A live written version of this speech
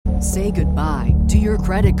Say goodbye to your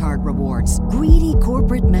credit card rewards. Greedy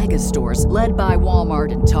corporate mega stores, led by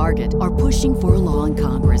Walmart and Target, are pushing for a law in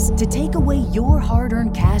Congress to take away your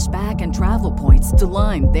hard-earned cash back and travel points to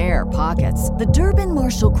line their pockets. The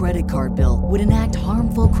Durbin-Marshall credit card bill would enact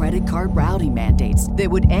harmful credit card routing mandates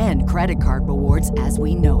that would end credit card rewards as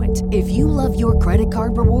we know it. If you love your credit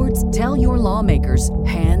card rewards, tell your lawmakers,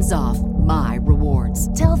 hands off my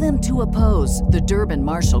rewards. Tell them to oppose the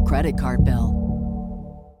Durbin-Marshall credit card bill.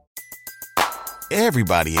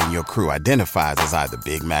 Everybody in your crew identifies as either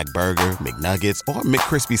Big Mac Burger, McNuggets, or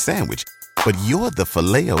McCrispy Sandwich. But you're the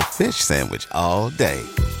Filet-O-Fish Sandwich all day.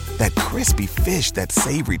 That crispy fish, that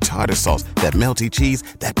savory tartar sauce, that melty cheese,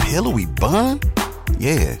 that pillowy bun.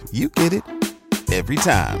 Yeah, you get it. Every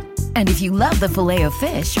time. And if you love the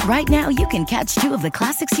Filet-O-Fish, right now you can catch two of the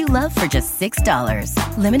classics you love for just $6.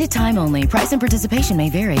 Limited time only. Price and participation may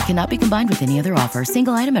vary. Cannot be combined with any other offer.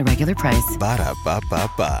 Single item at regular price.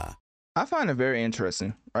 Ba-da-ba-ba-ba. I find it very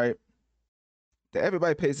interesting, right? That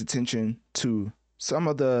everybody pays attention to some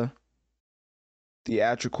of the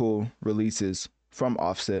theatrical releases from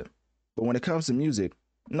Offset, but when it comes to music,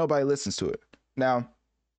 nobody listens to it. Now,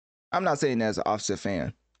 I'm not saying that as an Offset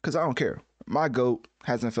fan, because I don't care. My GOAT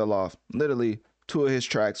hasn't fell off. Literally, two of his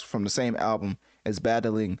tracks from the same album is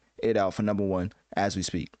battling it out for #1 as we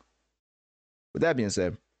speak. With that being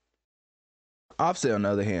said, Offset, on the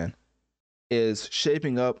other hand, is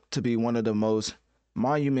shaping up to be one of the most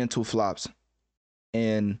monumental flops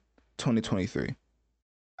in 2023.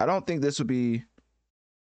 I don't think this would be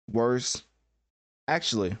worse.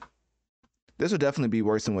 Actually, this would definitely be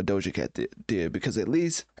worse than what Doja Cat did because at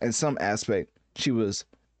least in some aspect, she was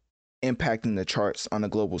impacting the charts on a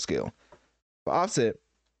global scale. For Offset,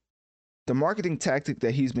 the marketing tactic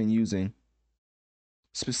that he's been using,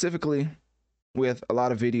 specifically with a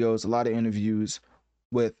lot of videos, a lot of interviews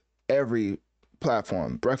with every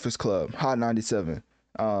platform, Breakfast Club, Hot 97,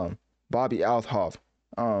 Bobby Althoff,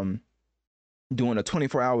 doing a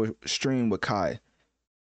 24-hour stream with Kai.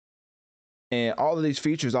 And all of these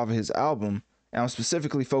features off of his album, and I'm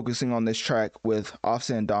specifically focusing on this track with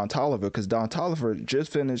Offset and Don Toliver, because Don Toliver just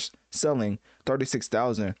finished selling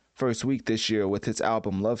 36,000 first week this year with his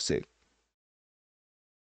album Lovesick.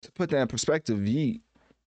 To put that in perspective, Yeet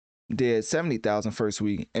did 70,000 first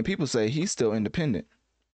week, and people say he's still independent.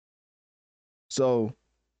 So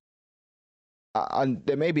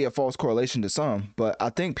there may be a false correlation to some, but I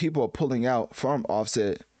think people are pulling out from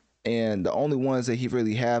Offset, and the only ones that he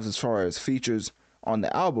really has as far as features on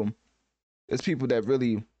the album is people that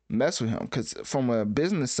really mess with him. Because from a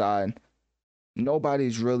business side,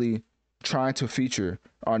 nobody's really trying to feature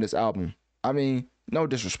on this album. I mean, no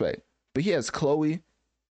disrespect, but he has Chloe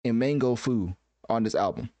and Mango Fu on this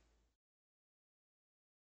album.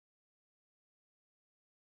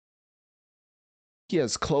 He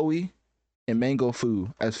has Chloe and Mango Fu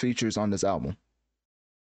as features on this album.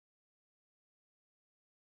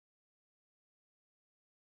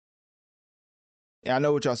 And I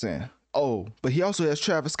know what y'all saying. Oh, but he also has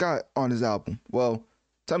Travis Scott on his album. Well,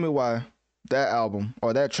 tell me why that album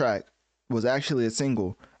or that track was actually a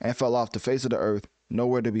single and fell off the face of the earth,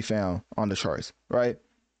 nowhere to be found on the charts, right?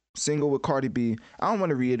 Single with Cardi B. I don't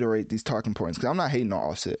want to reiterate these talking points because I'm not hating on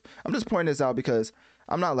Offset. I'm just pointing this out because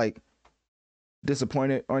I'm not like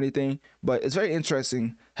disappointed or anything, but it's very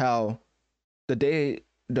interesting how the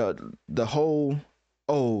whole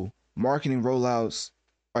marketing rollouts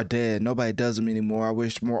are dead. Nobody does them anymore. I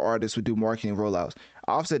wish more artists would do marketing rollouts.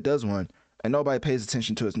 Offset does one, and nobody pays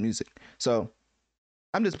attention to his music. So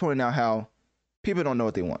I'm just pointing out how people don't know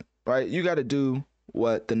what they want, right? You got to do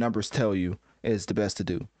what the numbers tell you is the best to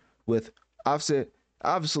do. With Offset,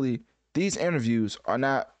 obviously, these interviews are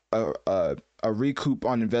not a recoup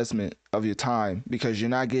on investment of your time because you're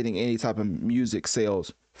not getting any type of music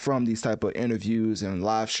sales from these type of interviews and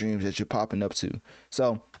live streams that you're popping up to.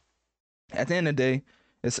 So at the end of the day,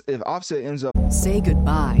 if Offset ends up... Say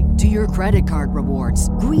goodbye to your credit card rewards.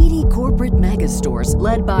 Greedy corporate mega stores,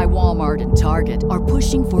 led by Walmart and Target, are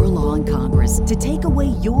pushing for a law in Congress to take away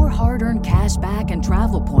your hard-earned cash back and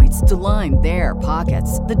travel points to line their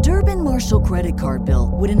pockets. The Durbin-Marshall credit card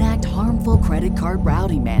bill would enact harmful credit card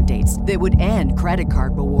routing mandates that would end credit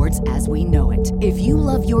card rewards as we know it. If you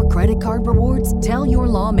love your credit card rewards, tell your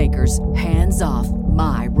lawmakers, hands off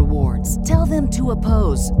my rewards. Tell them to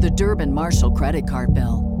oppose the Durbin-Marshall credit card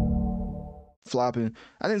bill. Flopping.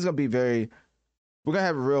 I think it's going to be we're going to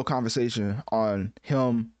have a real conversation on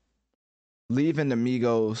him leaving the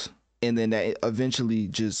Migos and then that eventually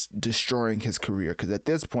just destroying his career. Because at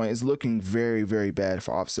this point, it's looking very, very bad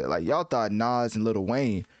for Offset. Like, y'all thought Nas and Lil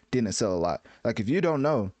Wayne didn't sell a lot. Like, if you don't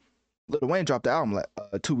know, Lil Wayne dropped the album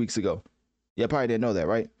 2 weeks ago. You probably didn't know that,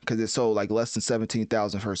 right? Because it sold like less than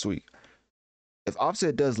 17,000 first week. If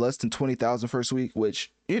Offset does less than 20,000 first week,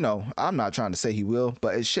 which, I'm not trying to say he will,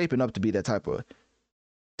 but it's shaping up to be that type of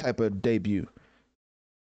debut.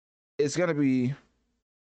 It's gonna be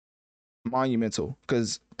monumental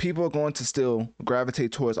because people are going to still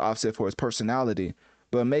gravitate towards Offset for his personality,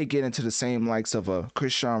 but may get into the same likes of a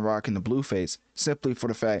Christian Rock and the Blueface simply for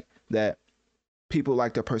the fact that people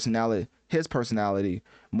like his personality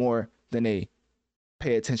more than they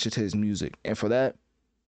pay attention to his music. And for that,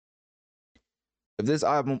 if this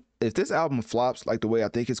album flops like the way I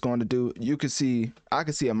think it's going to do, I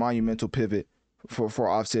could see a monumental pivot for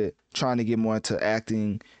Offset trying to get more into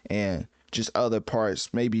acting and just other parts,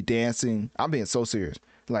 maybe dancing. I'm being so serious.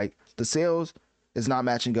 Like, the sales is not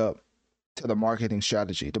matching up to the marketing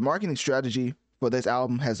strategy. The marketing strategy for this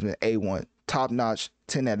album has been A1, top notch,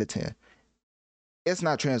 10 out of 10. It's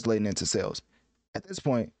not translating into sales. At this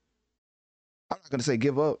point, I'm not going to say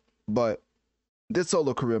give up, but this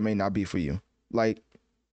solo career may not be for you. Like,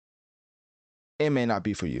 it may not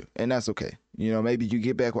be for you, and that's okay. Maybe you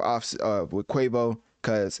get back with Quavo,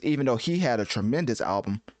 because even though he had a tremendous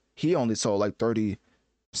album, he only sold like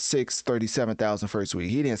 37,000 first week.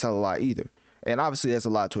 He didn't sell a lot either. And obviously that's a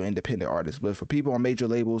lot to an independent artist. But for people on major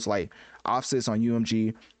labels like Offset's on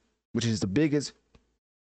UMG, which is the biggest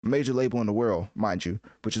major label in the world, mind you,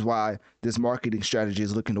 which is why this marketing strategy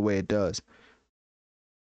is looking the way it does.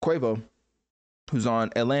 Quavo, who's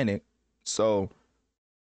on Atlantic,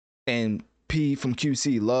 and P from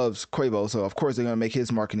QC loves Quavo, so of course they're going to make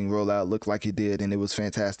his marketing rollout look like it did, and it was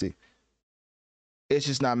fantastic. It's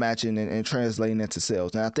just not matching and translating into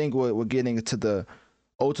sales. Now, I think we're getting to the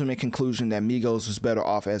ultimate conclusion that Migos was better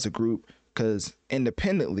off as a group, because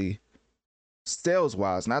independently,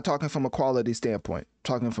 sales-wise, not talking from a quality standpoint,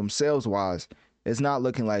 talking from sales-wise, it's not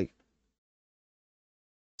looking like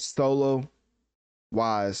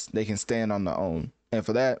solo-wise they can stand on their own. And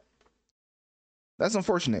for that, that's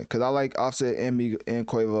unfortunate, because I like Offset and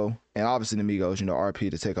Quavo, and obviously the Migos,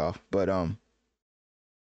 RP to take off. But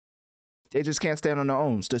they just can't stand on their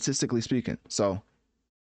own, statistically speaking. So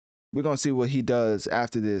we're going to see what he does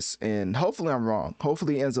after this. And hopefully I'm wrong.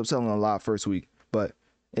 Hopefully he ends up selling a lot first week. But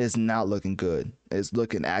it's not looking good. It's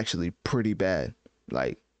looking actually pretty bad.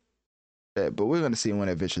 But we're going to see when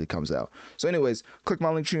it eventually comes out. So anyways, click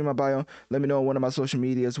my link tree in my bio. Let me know on one of my social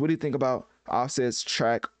medias. What do you think about Offset's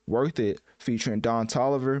track Worth It featuring Don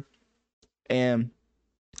Toliver? And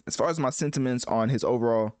as far as my sentiments on his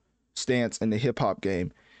overall stance in the hip-hop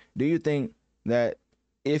game, do you think that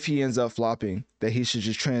if he ends up flopping, that he should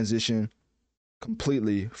just transition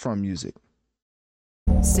completely from music?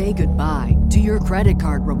 Say goodbye to your credit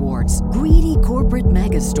card rewards. Greedy corporate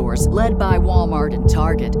mega stores, led by Walmart and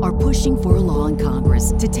Target, are pushing for a law in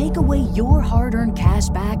Congress to take away your hard-earned cash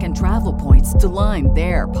back and travel points to line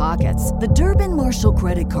their pockets. The Durbin-Marshall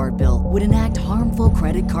credit card bill would enact harmful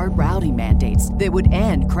credit card routing mandates that would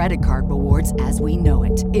end credit card rewards as we know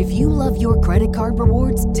it. If you love your credit card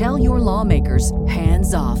rewards, tell your lawmakers,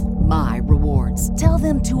 hands off my rewards. Tell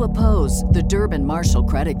them to oppose the Durbin-Marshall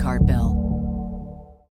credit card bill.